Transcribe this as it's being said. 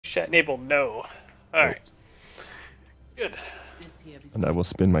Chat enabled, no. Alright. Good. And I will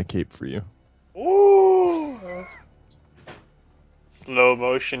spin my cape for you. Ooh! Slow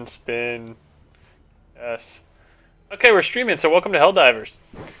motion spin. Yes. Okay, we're streaming, so welcome to Helldivers.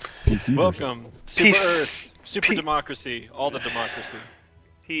 PC Welcome. Super Earth. Super democracy. All the democracy.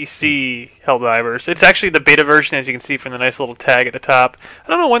 PC Helldivers. It's actually the beta version, as you can see from the nice little tag at the top. I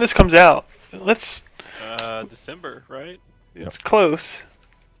don't know when this comes out. Let's... December, right? It's close.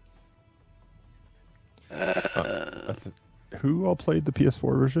 Who all played the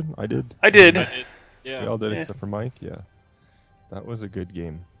PS4 version? I did. I did. Yeah. We all did except for Mike. Yeah, that was a good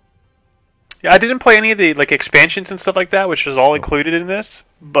game. Yeah, I didn't play any of the expansions and stuff like that, which was all included in this.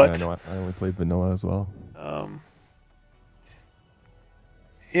 But yeah, no, I only played vanilla as well.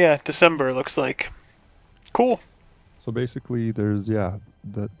 Yeah, December looks like. Cool. So basically, there's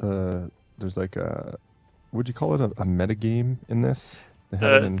there's like a, would you call it a meta game in this? They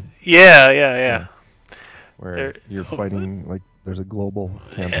have it in, yeah. Where you're fighting, like, there's a global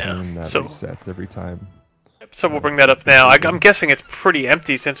campaign that resets every time. So we'll bring that up now. I'm guessing it's pretty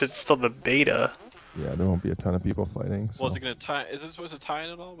empty since it's still the beta. Yeah, there won't be a ton of people fighting. So. Was it going to tie? Is it supposed to tie in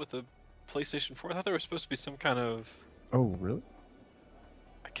at all with the PlayStation 4? I thought there was supposed to be some kind of. Oh, really?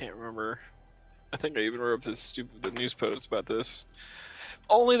 I can't remember. I think I even wrote up the news post about this.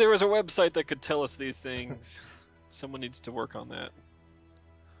 Only there was a website that could tell us these things. Someone needs to work on that.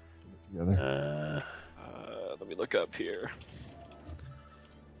 Together. Let me look up here.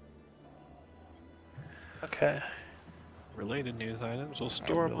 Okay. Related news items will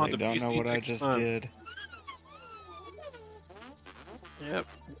store them I on the don't PC know what I next just month. did. Yep.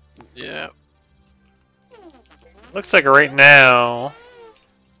 Yeah. Looks like right now.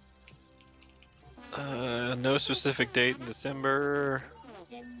 No specific date in December.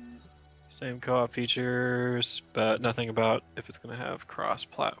 Same co-op features, but nothing about if it's going to have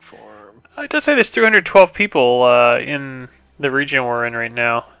cross-platform. It does say there's 312 people in the region we're in right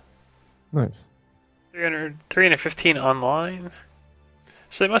now. Nice. 315 online.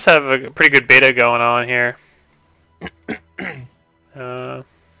 So they must have a pretty good beta going on here.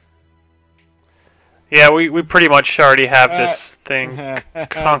 Yeah, we pretty much already have this thing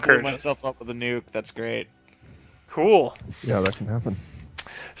conquered. I blew myself up with a nuke. That's great. Cool. Yeah, that can happen.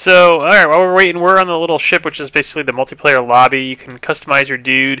 So, alright, while we're waiting, we're on the little ship, which is basically the multiplayer lobby. You can customize your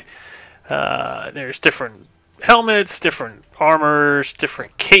dude. There's different helmets, different armors,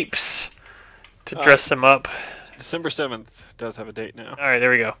 different capes to dress them up. December 7th does have a date now. Alright,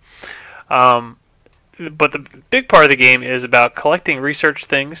 there we go. But the big part of the game is about collecting research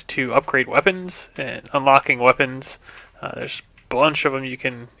things to upgrade weapons and unlocking weapons. There's a bunch of them you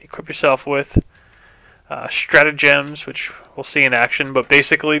can equip yourself with. Stratagems, which we'll see in action, but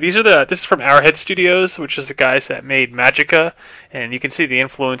basically this is from Arrowhead Studios, which is the guys that made Magicka, and you can see the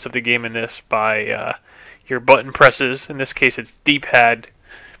influence of the game in this by your button presses. In this case, it's D-pad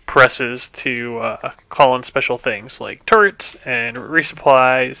presses to call in special things like turrets and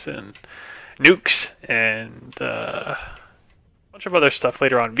resupplies and nukes and a bunch of other stuff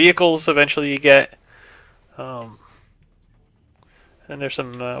later on. Vehicles eventually you get. And there's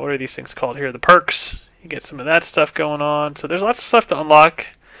some, what are these things called here? The perks. You get some of that stuff going on. So there's lots of stuff to unlock.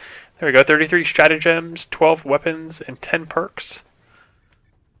 There we go. 33 stratagems, 12 weapons, and 10 perks.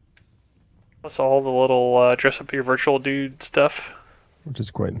 Plus all the little dress up your virtual dude stuff. Which is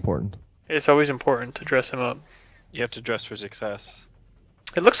quite important. It's always important to dress him up. You have to dress for success.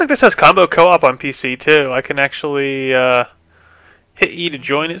 It looks like this has combo co-op on PC too. I can actually hit E to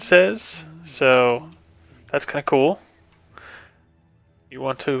join, it says. So that's kind of cool. You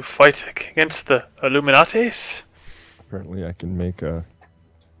want to fight against the Illuminates? Apparently, I can make a.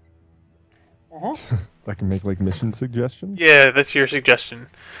 I can make like mission suggestions. Yeah, that's your suggestion.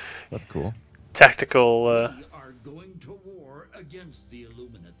 That's cool. Tactical. We are going to war against the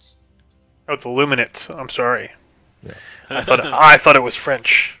Illuminates. Oh, the Illuminates. I'm sorry. Yeah. I thought it was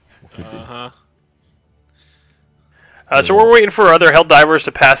French. Uh-huh. So we're waiting for other Helldivers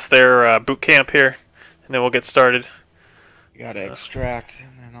to pass their boot camp here, and then we'll get started. You gotta extract,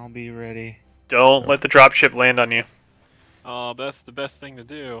 and then I'll be ready. Don't let the dropship land on you. Oh, that's the best thing to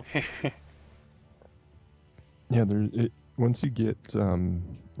do. Yeah, once you get, there's an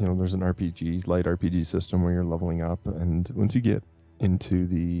RPG, light RPG system where you're leveling up, and once you get into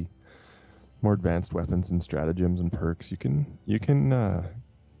the more advanced weapons and stratagems and perks, you can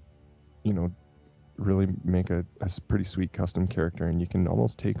really make a pretty sweet custom character, and you can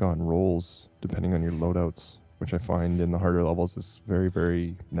almost take on roles depending on your loadouts, which I find in the harder levels is very,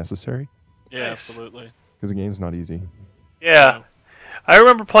 very necessary. Yeah, Nice. absolutely. Because the game's not easy. Yeah. I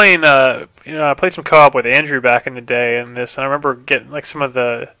remember playing, I played some co-op with Andrew back in the day in this, and I remember getting like some of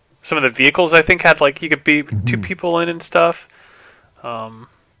the some of the vehicles I think had like you could be two Mhm. people in and stuff.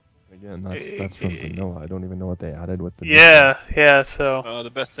 Again, that's from vanilla. I don't even know what they added with the. Yeah. So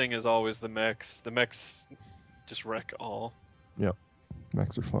The best thing is always the mechs. The mechs just wreck all. Yep,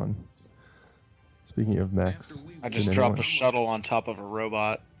 mechs are fun. Speaking of mechs, I just did drop a anyone- shuttle on top of a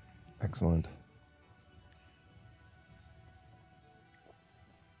robot. Excellent.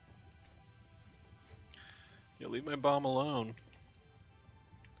 You leave my bomb alone.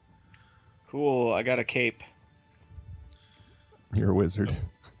 Cool, I got a cape. You're a wizard.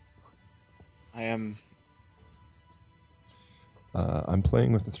 I am. I'm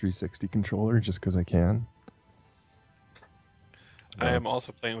playing with the 360 controller just because I can. I am That's-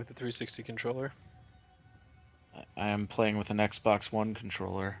 also playing with the 360 controller. I am playing with an Xbox One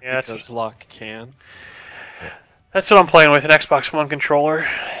controller. yeah, Because Locke can. that's what I'm playing with, an Xbox One controller.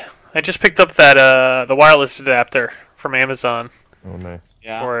 I just picked up that the wireless adapter from Amazon Oh, nice.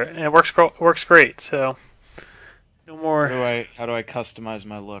 Yeah. for it, and it works great. So no more. How do I customize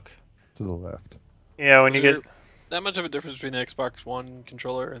my look? To the left. Yeah, when Is you there get that much of a difference between the Xbox One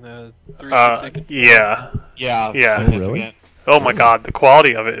controller and the 360? yeah. Yeah. Yeah. Oh, really? significant. Oh my God, the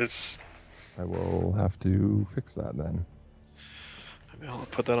quality of it is. I will have to fix that then. Maybe I'll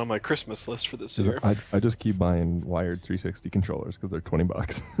put that on my Christmas list for this 'Cause year. I just keep buying wired 360 controllers because they're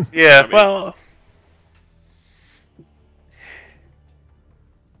 $20. Yeah, I mean- well.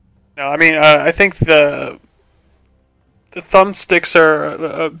 No, I mean, I think the thumbsticks are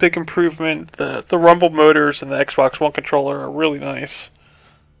a big improvement. The rumble motors and the Xbox One controller are really nice.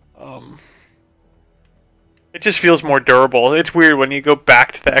 It just feels more durable. It's weird when you go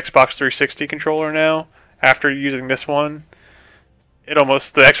back to the Xbox 360 controller now after using this one. The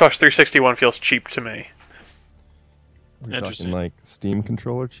Xbox 360 one feels cheap to me. Are we Interesting. talking like Steam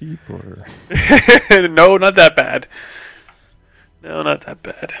controller cheap or? No, not that bad. No, not that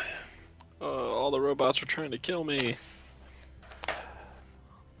bad. All the robots were trying to kill me.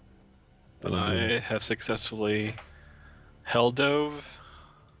 But I have successfully Helldove.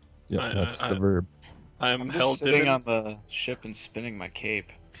 Yeah, that's the verb. I'm I'm just sitting Helldivin. on the ship and spinning my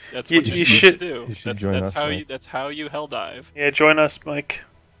cape. That's You- what you you're should- supposed to do. you should That's, join that's us, how Mike. you. That's how you Helldive. Yeah, join us, Mike.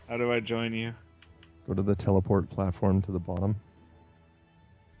 How do I join you? Go to the teleport platform to the bottom.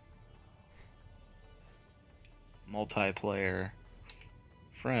 Multiplayer.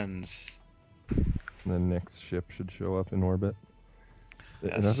 Friends. And then next ship should show up in orbit.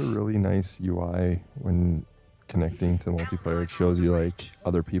 It has a Yes. really nice UI when connecting to multiplayer. It shows you like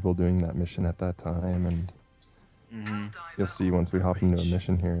other people doing that mission at that time, and Mm-hmm. you'll see once we hop into a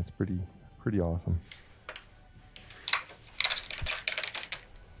mission here, it's pretty awesome.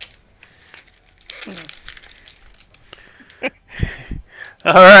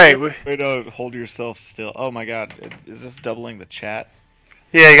 All right. Wait, no, hold yourself still. Oh my god, is this doubling the chat?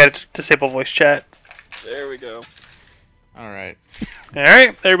 Yeah, you got to disable voice chat. There we go. Alright. All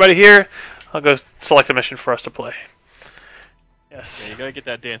right, everybody here. I'll go select a mission for us to play. Yes. Yeah, you gotta get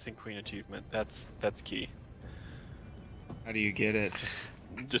that Dancing Queen achievement. That's key. How do you get it?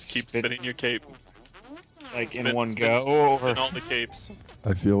 Just keep Spin- spinning your cape. Like in Spin- one spin- go? Spin Or... all the capes.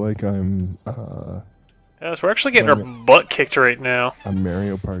 I feel like I'm Yes, we're actually getting our butt kicked right now. a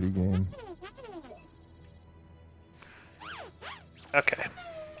Mario Party game. Okay.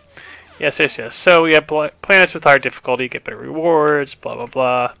 Yes. So we have planets with higher difficulty, get better rewards, blah, blah,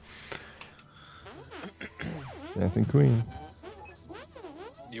 blah. Dancing Queen.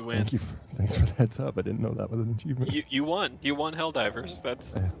 You win. Thank you. Thanks for the heads up. I didn't know that was an achievement. You won. You won Helldivers.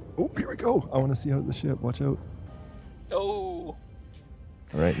 That's Oh, here we go. I want to see out of the ship. Watch out. oh.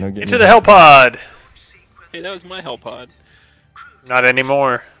 All right, now get Into the Hell Pod. Hey, that was my Hell Pod. Not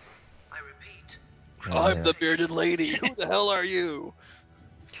anymore. I'm the bearded lady. Who the hell are you?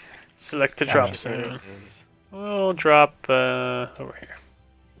 Select the Yeah, drop There zone. it is. We'll drop over here.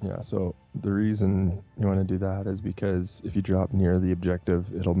 Yeah, so the reason you want to do that is because if you drop near the objective,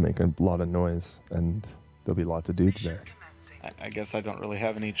 it'll make a lot of noise, and there'll be lots of dudes there. I guess I don't really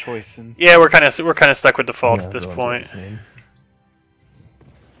have any choice in. Yeah, we're kind of stuck with defaults Yeah, at this everyone's point. got the same.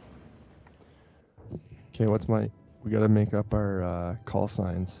 Okay, we gotta make up our call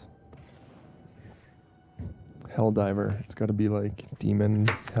signs. Helldiver. It's gotta be like demon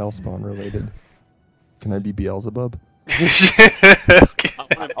hellspawn related. Can I be Beelzebub? Okay.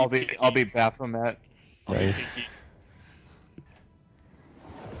 I'll be Baphomet. Nice.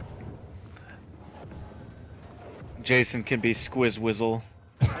 Jason can be Squizzwizzle.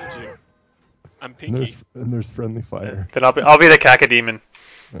 I'm And Pinky. there's friendly fire. Then I'll be the Cacodemon.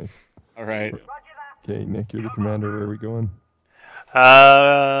 Nice. Alright. Okay, Nick, you're the commander. Where are we going?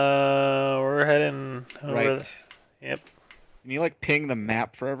 We're heading over Right. Yep. Can you like ping the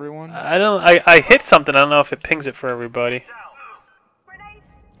map for everyone? I don't. I hit something. I don't know if it pings it for everybody.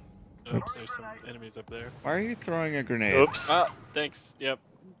 Oh, Oops. there's some enemies up there. Why are you throwing a grenade? Oops. Ah, thanks. Yep.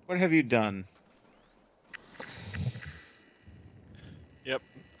 What have you done? Yep.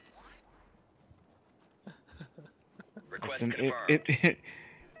 Listen, it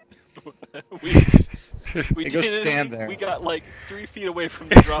we we Hey, go didn't- stand there. We got like 3 feet away from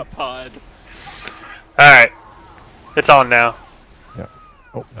the drop pod. All right. It's on now. Yeah.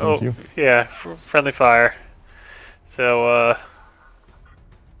 Oh, Oh, thank you. yeah. Friendly fire. So,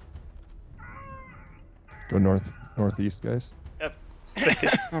 Go northeast, guys. Yep.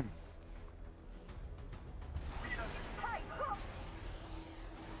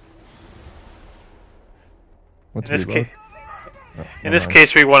 What's In this reload? ca- Oh, In this alright.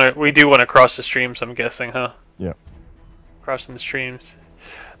 case, we do want to cross the streams. I'm guessing, huh? Yeah. Crossing the streams.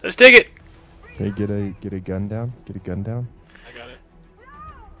 Let's dig it. Okay, get a gun down. Get a gun down. I got it.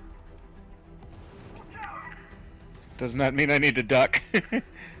 doesn't that mean I need to duck?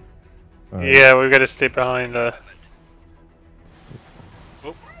 Alright. Yeah, we've got to stay behind the.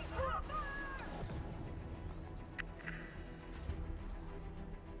 Oh,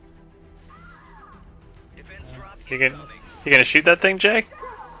 You gonna shoot that thing, Jay?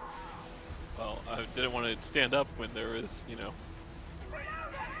 well, I didn't want to stand up when there was,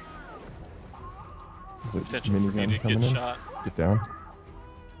 Is it potential for me minigun to coming get in? shot. Get down.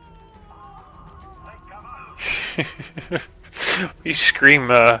 You scream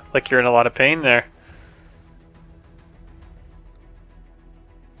like you're in a lot of pain there.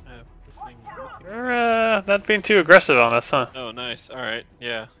 This thing. You're not being too aggressive on us, huh? Oh, nice. All right.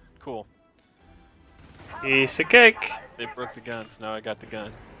 Yeah. Cool. Piece of cake. They broke the gun, so now I got the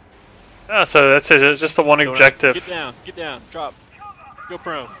gun. Oh, so that's it. It's just the one So objective. Get down. Get down. Drop. Go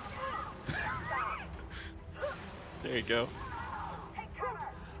prone. There you go.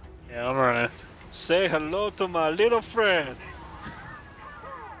 Yeah, I'm running. Say hello to my little friend.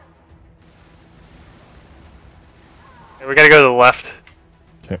 Yeah, we gotta go to the left.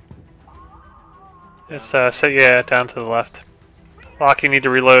 Okay. It's so yeah, down to the left. Locke, you need to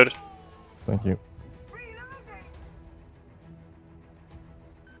reload. Thank you.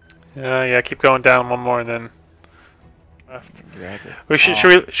 Yeah, keep going down one more and then left. Grab it. We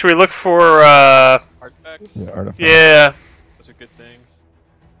should we look for Artifacts. Yeah, artifact. yeah. Those are good things.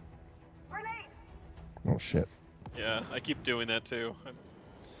 Oh shit. Yeah, I keep doing that too.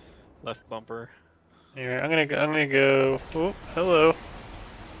 Left bumper. Here, I'm gonna go. Oh, hello.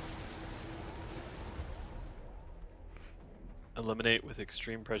 Eliminate with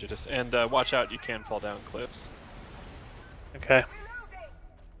extreme prejudice. And watch out, you can fall down cliffs. Okay.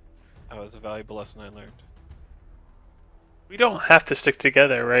 That was a valuable lesson I learned. We don't have to stick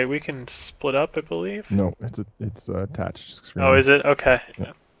together, right? We can split up, I believe. No, it's attached screen. Oh, is it? Okay.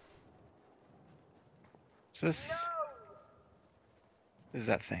 Yeah. Is this? Is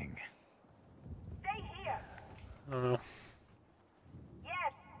that thing? I don't know.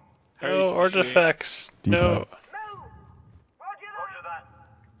 How are you No keeping artifacts. No.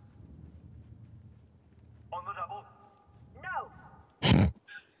 D-pad.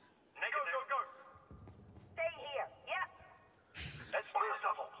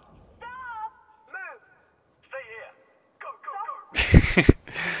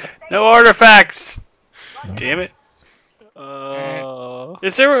 No artifacts. Damn it.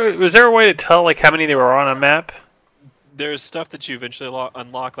 Was there a way to tell like how many there were on a map? There's stuff that you eventually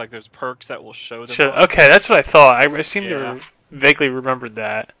unlock, like there's perks that will show them. Okay, that's what I thought. I seem Yeah. to vaguely remembered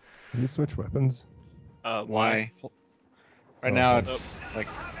that. Can you switch weapons? Why? Oh, Right now okay. it's like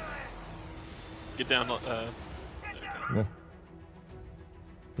Get down. Yeah.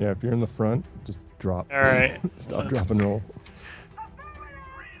 Yeah, if you're in the front, just drop. All right. Stop, drop, and roll.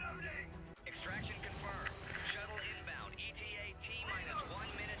 Extraction confirmed. Shuttle inbound. ETA T-minus 1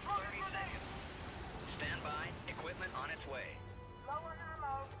 minute 30 seconds. Stand by. Equipment on its way.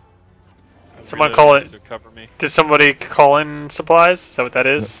 Someone call it. So cover me. Did somebody call in supplies? Is that what that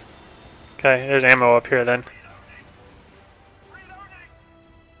is? Okay, there's ammo up here then.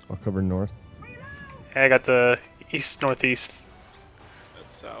 I'll cover north. Yeah, I got the east northeast.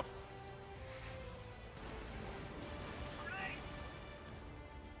 That's south.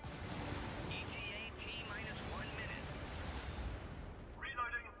 ETA T-minus 1 minute.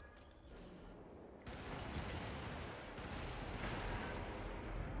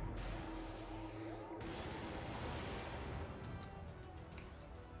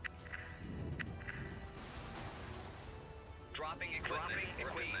 Dropping equipment.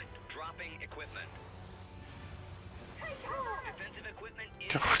 Dropping equipment. Defensive equipment in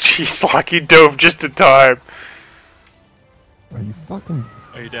Oh, jeez, Locke, you dove just in time. Fucking.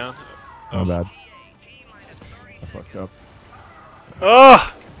 Are you down? Oh, bad. I fucked up.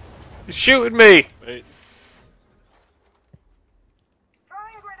 Oh! He's shooting me! Wait.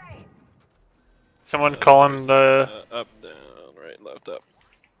 Someone calling the Up, down, right, left, up.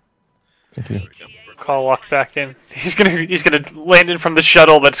 Thank you. There we go. call walk back in. He's gonna land in from the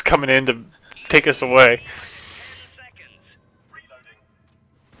shuttle that's coming in to take us away.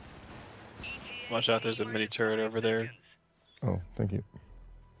 Watch out, there's a mini turret over there. Oh, thank you.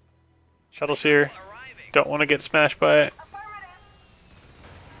 Shuttle's here. Don't want to get smashed by it.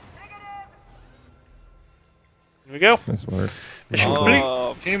 Here we go. Nice work. Mission complete.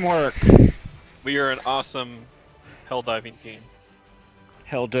 Oh, Teamwork. we are an awesome hell diving team.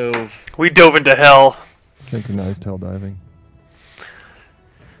 Hell dove. We dove into hell. Synchronized hell diving.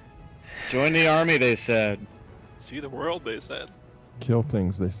 Join the army, they said. See the world, they said. Kill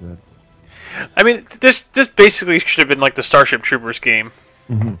things, they said. I mean, this basically should have been like the Starship Troopers game.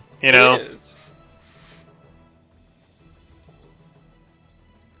 Mm-hmm. You know? It is.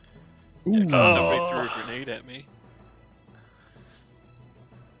 Ooh. Somebody threw a grenade at me.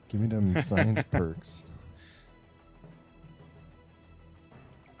 Give me them science perks.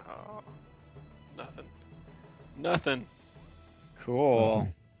 Oh, nothing. Nothing. Cool.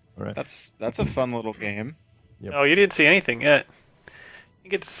 All right. That's a fun little game. Yep. Oh, you didn't see anything yet. You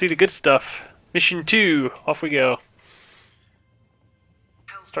get to see the good stuff. Mission 2. Off we go.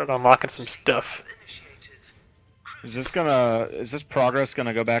 Start unlocking some stuff. Is this progress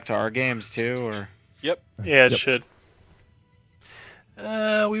gonna go back to our games too, or? Yep. Yeah, it Yep. should.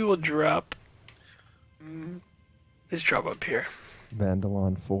 We will drop. Let's drop up here.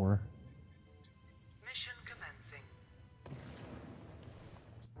 Vandalon 4. Mission commencing.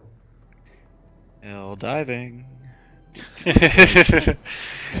 Hell diving.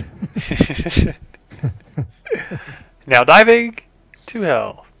 Now diving to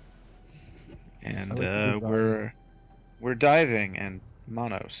hell. And I like the design. we're diving and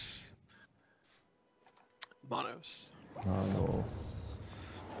Monos. Monos. Oh.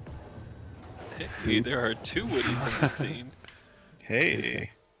 Hey, there are two Woodies in the scene.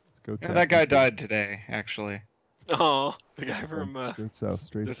 Hey. Let's go. Yeah, that guy Captain. died today, actually. Oh, the guy from Straight south,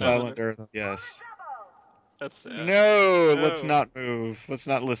 straight The south. Silent Earth, yes. that's sad. No, No. let's not move. Let's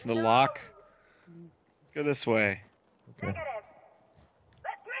not listen to Locke. Let's go this way. Okay.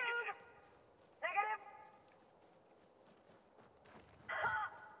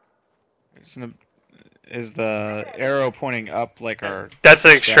 Is the arrow pointing up like our... That's the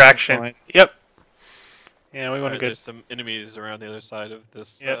Down extraction. point. Yep. Yeah, we want to Alright, go. there's some enemies around the other side of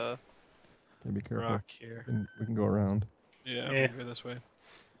this Yep. Okay, be careful. rock here. We can go around. Yeah, Yeah. over this way.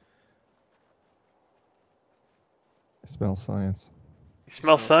 I smell science. You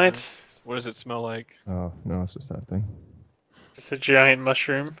smell Smells science? nice. What does it smell like? Oh, no, it's just that thing. It's a giant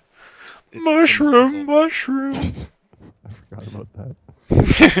mushroom. It's Mushroom, the mushroom. I forgot about that.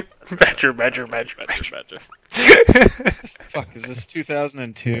 Badger, badger, badger, Badger, badger. badger. Fuck, is this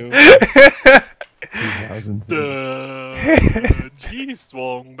 2002? 2000.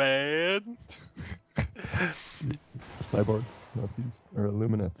 G-Strong man. Cyborgs, Northeast, or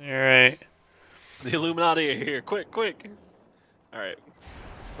Illuminates. Alright. The Illuminati are here. Quick, quick. Alright.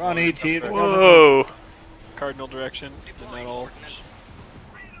 Run, E.T. they're coming. Whoa. Cardinal direction. Did not all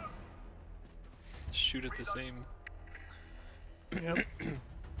shoot at the same. Yep.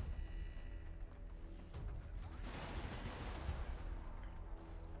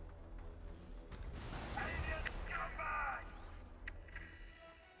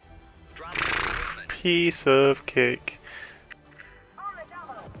 Piece of cake.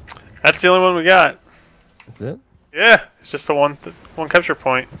 That's the only one we got. That's it? Yeah, it's just the one capture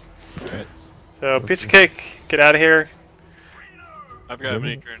point. Alright. So piece of cake, get out of here. I've got a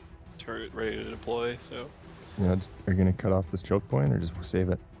Really? mini turret ready to deploy, so You know, are you going to cut off this choke point or just save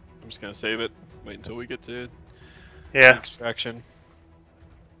it? I'm just gonna save it. Wait until we get to Yeah, extraction.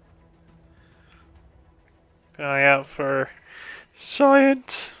 keep an eye out for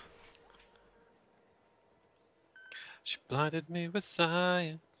science. She blinded me with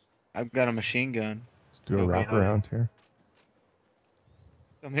science. I've got a machine gun. Let's do a Oh, wrap yeah. around here.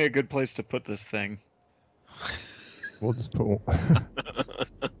 Tell me a good place to put this thing. We'll just put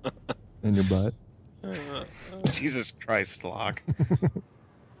in your butt. Jesus Christ, Locke.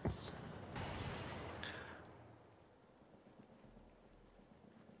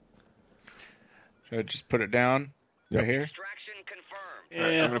 Should I just put it down? Yep. Right here? Extraction confirmed.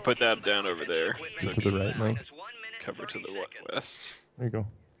 Alright, Yeah. I'm gonna put that down over there. So To the right, Mike. Minus 1 minute, cover to 30 the seconds. west. There you go.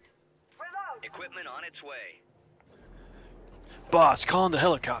 Equipment on its way. Boss, calling the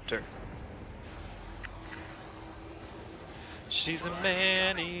helicopter. She's a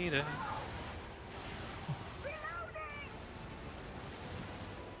man-eater.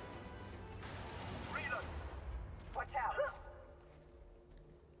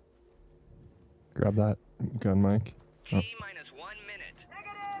 Grab that gun, Mike. T Oh, minus 1 minute.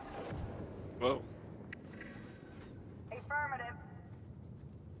 Whoa.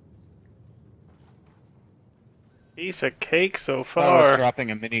 Piece of cake so I was far.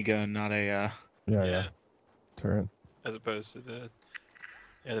 dropping a minigun, not a. yeah. Turret. As opposed to the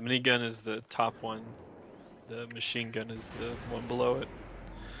the minigun is the top one. The machine gun is the one below it.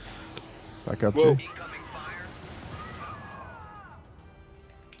 Back up, Whoa. Jay. Incoming fire.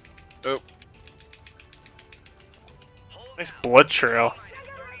 Oh, Hold Nice out. blood trail. Minus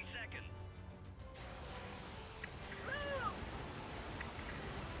 30 seconds.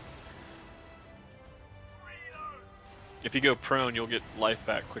 if you go prone, you'll get life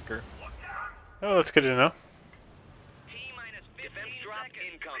back quicker. Oh, that's good to know. T minus 15 seconds.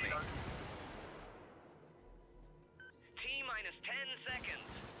 Incoming. T minus 10 seconds.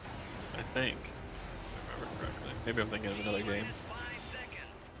 I think. If I remember correctly. Maybe I'm thinking of another game. Minus 5 seconds.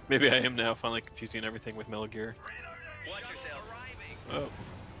 Maybe I am now finally confusing everything with Metal Gear. Watch yourself. Oh. Arriving.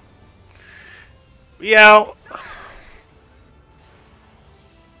 We out.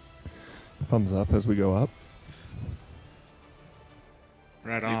 Thumbs up as we go up.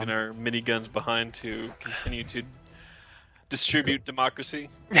 Right Leaving on. our miniguns behind to continue to distribute democracy.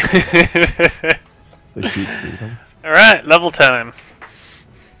 They shoot freedom. Alright, level time.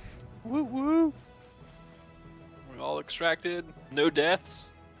 Woo woo! We're all extracted. No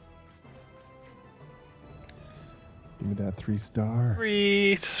deaths. Give me that 3-star.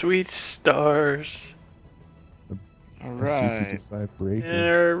 3 sweet stars. All right. SG-225 breaker.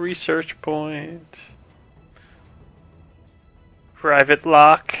 Air research point. Private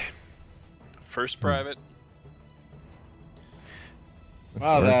lock. First private. That's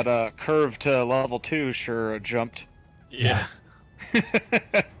Wow, dark. that curve to level 2 sure jumped. Yeah.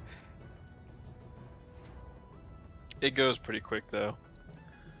 It goes pretty quick though.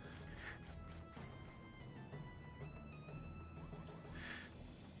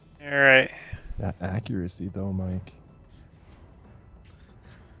 Alright. That accuracy, though, Mike.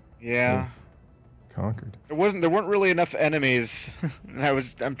 Yeah. Conquered. There weren't really enough enemies.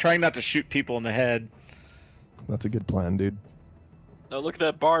 And I'm trying not to shoot people in the head. That's a good plan, dude. Oh, look at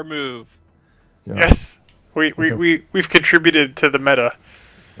that bar move. Yeah. Yes. What's up? We've contributed to the meta.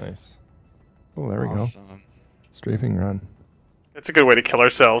 Nice. Oh, there we go. Awesome. Strafing run. That's a good way to kill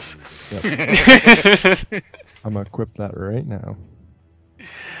ourselves. Yep. I'm gonna equip that right now.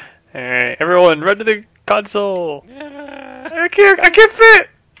 Alright, everyone, run to the console. Yeah. I can't fit.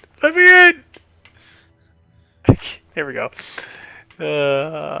 Let me in. There we go.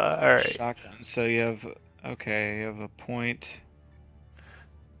 Alright. Shotgun. So you have a point.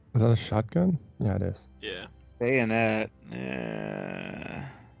 Is that a shotgun? Yeah, it is. Yeah. Bayonet.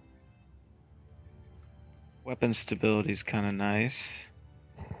 Weapon stability's kind of nice.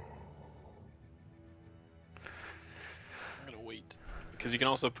 I'm gonna wait because you can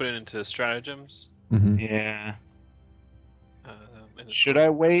also put it into stratagems. Mm-hmm. Yeah. And Should I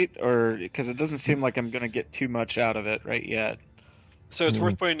wait, or because it doesn't seem like I'm gonna get too much out of it right yet? So it's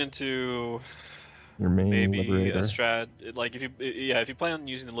worth putting into Your main maybe liberator. a strat. Like if you plan on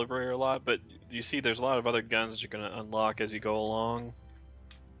using the liberator a lot, but you see there's a lot of other guns you're gonna unlock as you go along.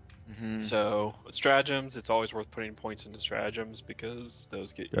 Mm-hmm. So stratagems, it's always worth putting points into stratagems because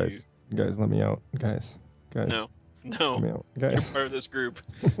those get Guys, guys, let me out. Guys. you. No, Let me no, out. you're Guys. part of this group.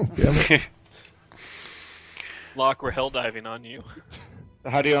 Damn it. Locke, we're hell diving on you.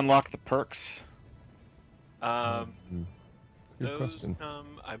 How do you unlock the perks? Mm, good Those question.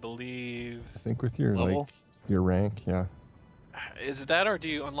 come, I believe. I think with your Level? like your rank, yeah. Is it that, or do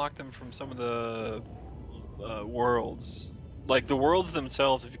you unlock them from some of the worlds? Like the worlds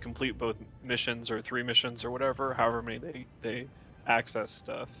themselves, if you complete both missions or 3 missions or whatever, however many they access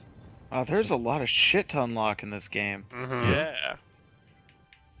stuff. Oh, there's a lot of shit to unlock in this game. Mhm. Yeah.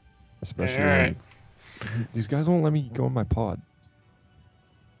 Especially Alright. these guys won't let me go in my pod.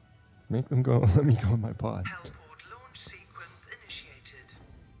 Make them go. Let me go in my pod. Hellport launch sequence initiated.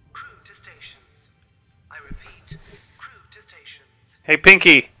 Crew to stations. I repeat, crew to stations. Hey,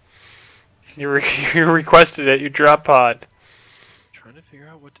 Pinky. You requested it. You drop pod. Trying to figure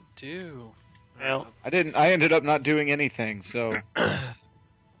out what to do. Well, I ended up not doing anything, so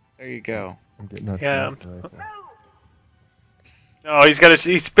there you go. I'm getting that Yeah, sniper rifle. Oh,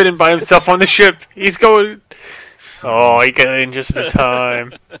 he's spinning by himself on the ship. He's going. Oh, he got in just in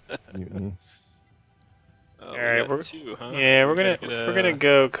time. Mutiny. Oh, All right, we got we're 2, huh? yeah, So we're we gonna gotta get we're gonna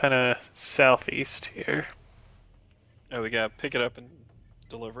go kind of southeast here. Oh, we gotta pick it up and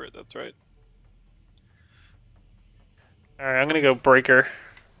deliver it. That's right. Alright, I'm gonna go breaker.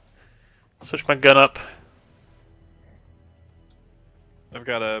 Switch my gun up. I've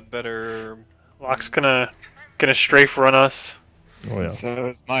got a better. Locke's gonna strafe run us. Oh yeah. So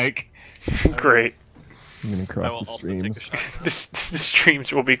is Mike. Great. I'm gonna I cross will the also take streams. a shot. The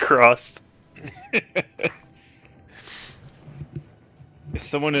streams will be crossed. If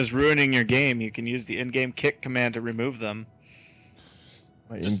someone is ruining your game, you can use the in-game kick command to remove them.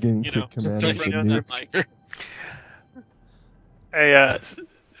 My Just, in-game you know, kick just command is don't the forget that, nukes. Mike. Hey,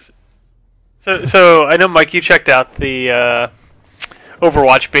 so I know, Mike, you checked out the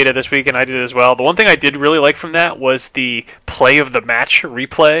Overwatch beta this week, and I did as well. The one thing I did really like from that was the play of the match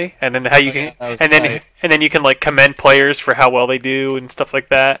replay, and then how you can, that was and then tight. and then you can like commend players for how well they do and stuff like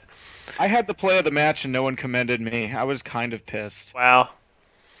that. I had the play of the match and no one commended me. I was kind of pissed. Wow.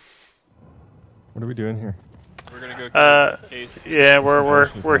 What are we doing here? We're gonna go get a case. Yeah,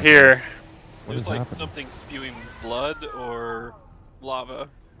 we're here. What There's is like happening? something spewing blood or lava.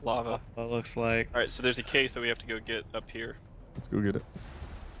 Lava. It looks like. All right, so there's a case that we have to go get up here. Let's go get it.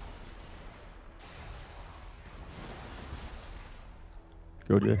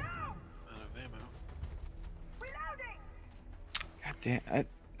 Go, Jay. Out of ammo. God damn.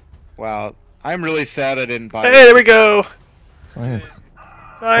 Wow. I'm really sad I didn't buy Hey, it. there we go. Science.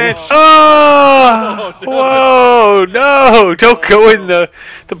 Science. Oh! Oh, no. Whoa! No! Don't go in the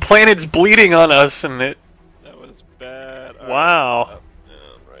planet's bleeding on us, and it. That was bad. All right, Wow. up, down,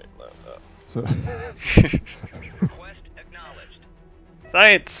 right, left, up. So Request acknowledged.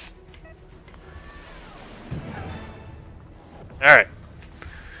 Science. All right.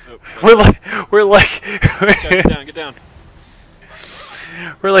 Nope. We're like Get down, get down.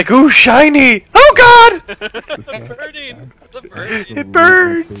 we're like, ooh, shiny! Oh God! This guy- The burning! The It's burning! a little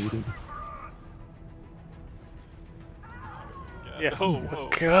burned. outdated. Yeah. Oh, whoa.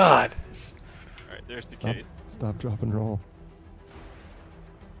 God. Alright, there's the Stop, case. stop, drop, and roll.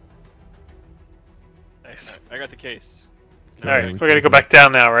 Nice. I got the case. All right, we gotta go back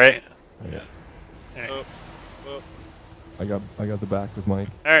down now, right? Yeah. All right. Oh, oh. I got the back with Mike.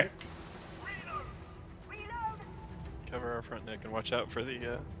 All right. Cover our front neck and watch out for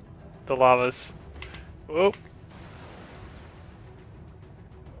the. The lavas. Whoa.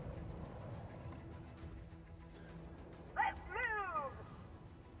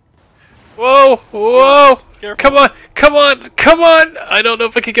 Whoa! Whoa! Careful. Come on! Come on! Come on! I don't know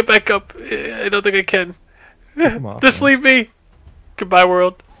if I can get back up. I don't think I can. Come on, Just man. leave me. Goodbye,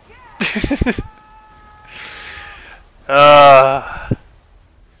 world. uh,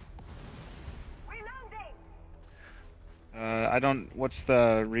 I don't. What's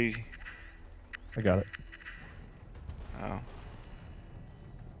the I got it. Oh.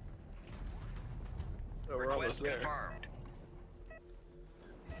 Oh, we're almost Request there.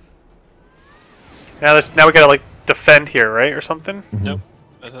 confirmed. now we gotta like defend here, right, or something? Mhm. Nope.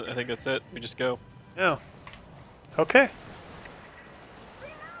 I think that's it. We just go. Yeah. Okay.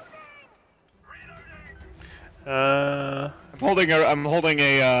 I'm holding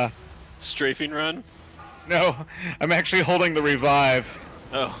a. Strafing run. No, I'm actually holding the revive.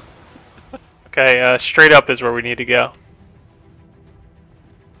 Oh. Okay. Straight up is where we need to go.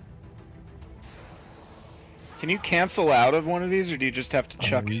 Can you cancel out of one of these, or do you just have to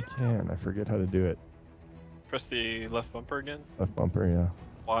chuck You it? can. I forget how to do it. Press the left bumper again. Left bumper, yeah.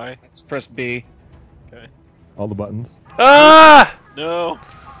 Why? Just press B. Okay. All the buttons. Ah! No.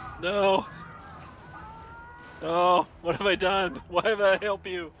 No. Oh, what have I done? Why have I helped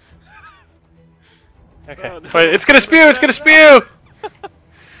you? Okay. Oh, no. Wait, it's gonna spew! It's gonna spew!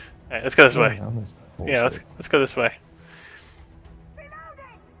 Alright, let's go this way. Down this Yeah, let's go this way.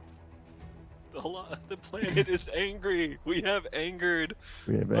 The planet is angry. We have angered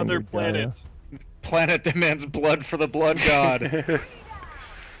We have other angered Gaia. planets. Planet demands blood for the blood god.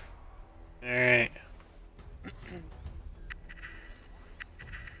 Alright.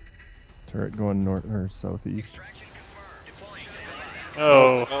 Turret going north or southeast. Extraction confirmed. Deploying.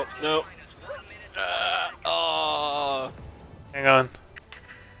 Oh, Oh, no. Oh. hang on.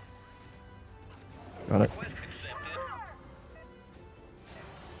 Got it. Request accepted.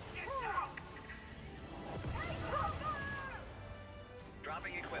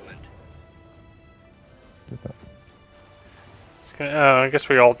 Dropping equipment. Did that. It's gonna, oh, I guess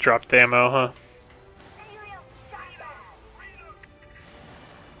we all dropped ammo, huh?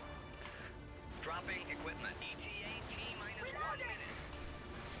 Dropping equipment. ETA T minus 1 minute.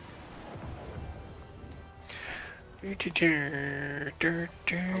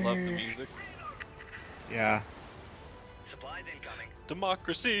 I love the music. Yeah. Supplies incoming.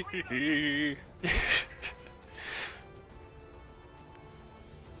 Democracy.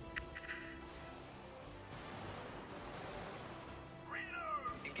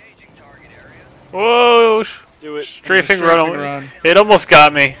 Whoa! Do it. Strafing Strafing run. run. It almost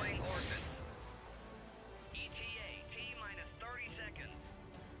got me. ETA T minus 30 seconds.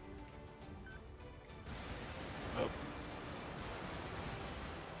 Oh.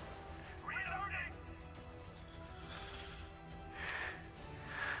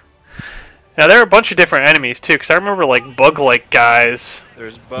 Now there are a bunch of different enemies too, because I remember like bug-like guys.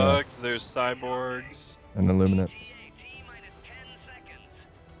 There's bugs, there's cyborgs, And Illuminates. ETA T minus 10 seconds.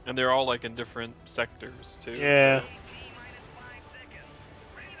 and they're all like in different sectors too. Yeah. So. T minus 5 seconds.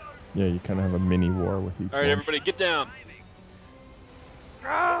 Yeah, you kind of have a mini war with each All right, one. everybody, get down.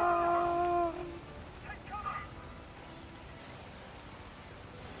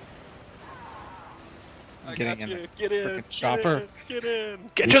 I Getting got in you. the Get in. frickin' chopper. Get in.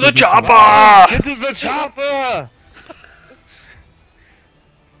 Get to the chopper! Get to the chopper!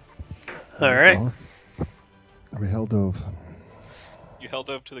 All right. Well, we held over. You held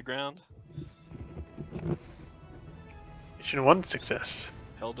over to the ground. Mission 1 success.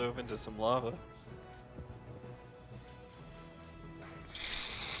 Held over into some lava.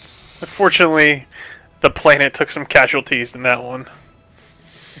 Unfortunately, the planet took some casualties in that one.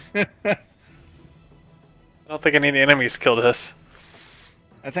 I don't think any of the enemies killed us.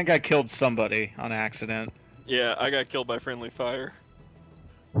 I think I killed somebody on accident. Yeah, I got killed by friendly fire.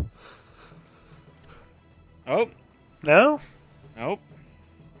 Oh, No? nope.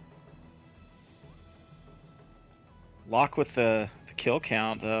 Lock with the kill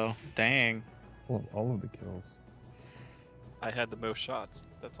count, though. Dang. Well, all of the kills. I had the most shots.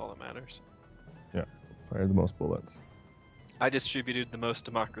 That's all that matters. Yeah. Fire the most bullets. I distributed the most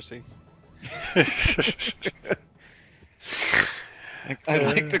democracy. I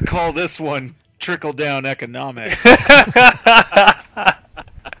like to call this one trickle-down economics. That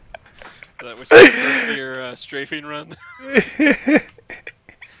was your strafing run.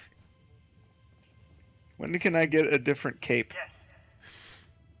 When can I get a different cape?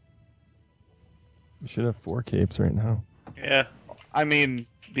 You should have 4 capes right now. Yeah. I mean,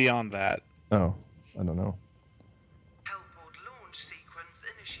 beyond that. Oh, I don't know. Hellboard launch sequence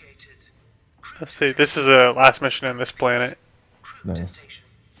initiated. Let's see. This is the last mission on this planet. Crew to Nice. stations.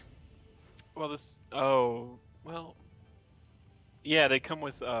 Well, this. Oh, well. Yeah, they come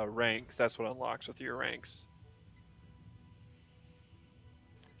with ranks. That's what unlocks with your ranks.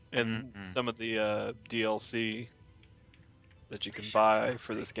 And some of the DLC that you can buy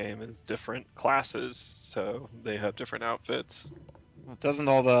for this game is different classes, so they have different outfits. Well, doesn't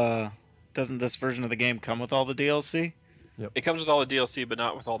this version of the game come with all the DLC? It comes with all the DLC, but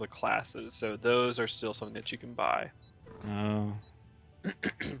not with all the classes, so those are still something that you can buy. Oh.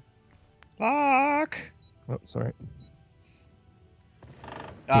 Lock. Oh, sorry.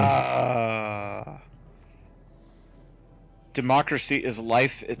 Democracy is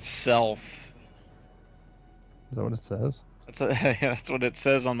life itself. Is that what it says? That's what it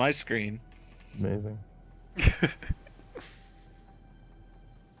says on my screen. Amazing.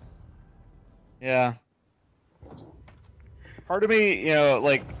 Yeah. Part of me,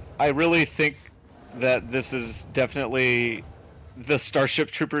 like, I really think that this is definitely the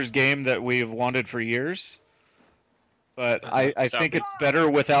Starship Troopers game that we've wanted for years. But I think it's better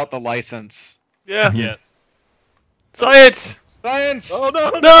without the license. Yeah. Yes. Science! Science! Oh no!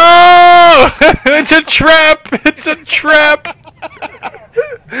 No! It's a trap! It's a trap!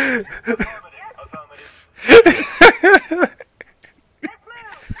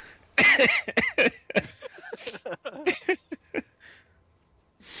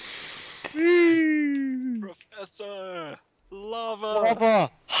 Professor! Lava!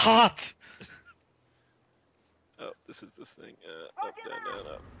 Lava! Hot! Oh, this is this thing. Up, down,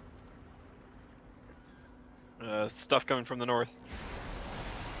 down, up. Stuff coming from the north.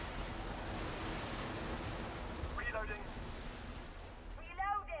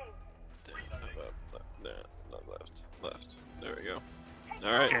 Down, up, down, left. There we go.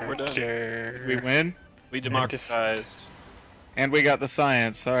 Alright, we're done. We win? We democratized. And we got the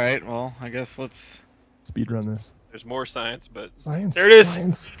science. Alright, well, I guess let's... Speedrun this. There's more science, but Science. There it is.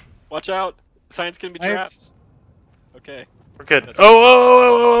 Science. watch out! Science can be Science. trapped. Okay. We're good. Oh,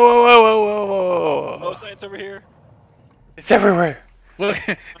 whoa, whoa, whoa, whoa, whoa, whoa, whoa, Oh, whoa. science over here. It's everywhere. Look,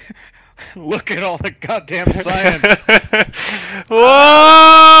 look at all the goddamn science.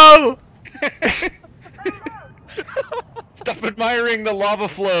 Whoa! Stop admiring the lava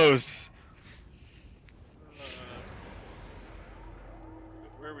flows.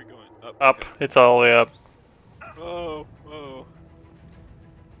 Where are we going? Up. It's all the way up. Whoa, whoa.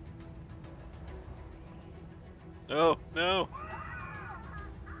 No, no.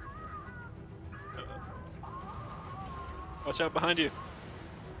 Watch out behind you.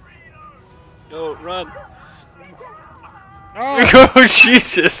 Go, run! Oh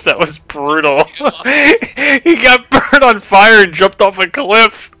Jesus, that was brutal. He got burned on fire and jumped off a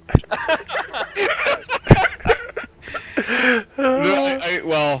cliff. No,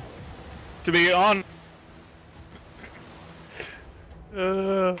 well, to be on.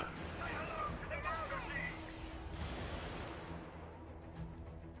 Uh,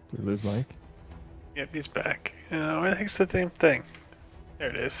 Did we lose Mike? yep, he's back. I think it's the same thing. There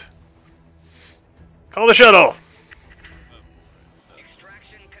it is. Call the shuttle.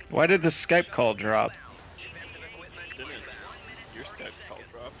 Why did the Skype call drop? Didn't it? Your Skype call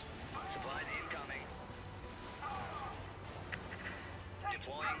dropped. Supplies incoming.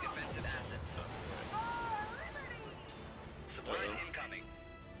 Deploying defensive assets. Supplies incoming.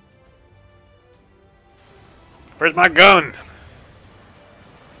 Where's my gun?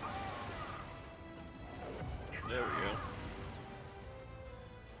 There we go.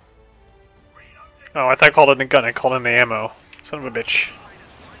 Oh, I thought I called in the gun. I called in the ammo. Son of a bitch.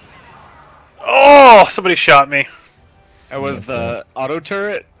 Oh, somebody shot me. That was the auto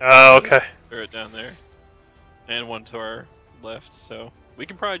turret. Oh, okay. Turret down there. And one to our left, so we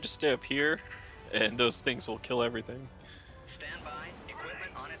can probably just stay up here, and those things will kill everything. Stand by.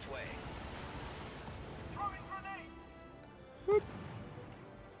 Equipment on its way.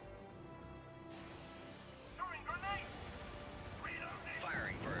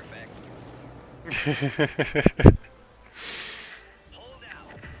 Firing for effect. Hold out.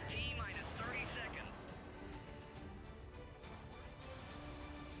 T-minus 30 seconds.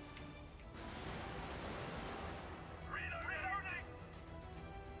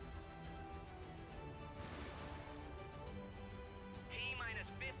 T-minus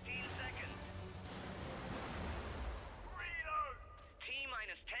 15 seconds.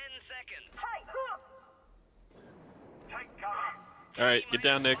 T-minus 10 seconds. Alright, get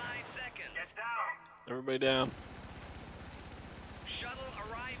down, Nick. 5 seconds. Everybody down. Shuttle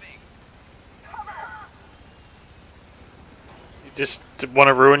arriving. You just want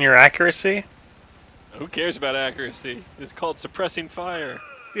to ruin your accuracy? Who cares about accuracy? It's called suppressing fire.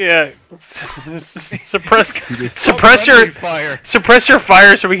 Yeah. suppress Fire. suppress your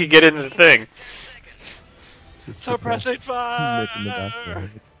fire so we can get into the thing. Just Suppressing Nick in the fire!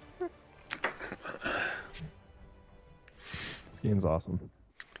 background. This game's awesome.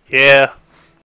 Yeah.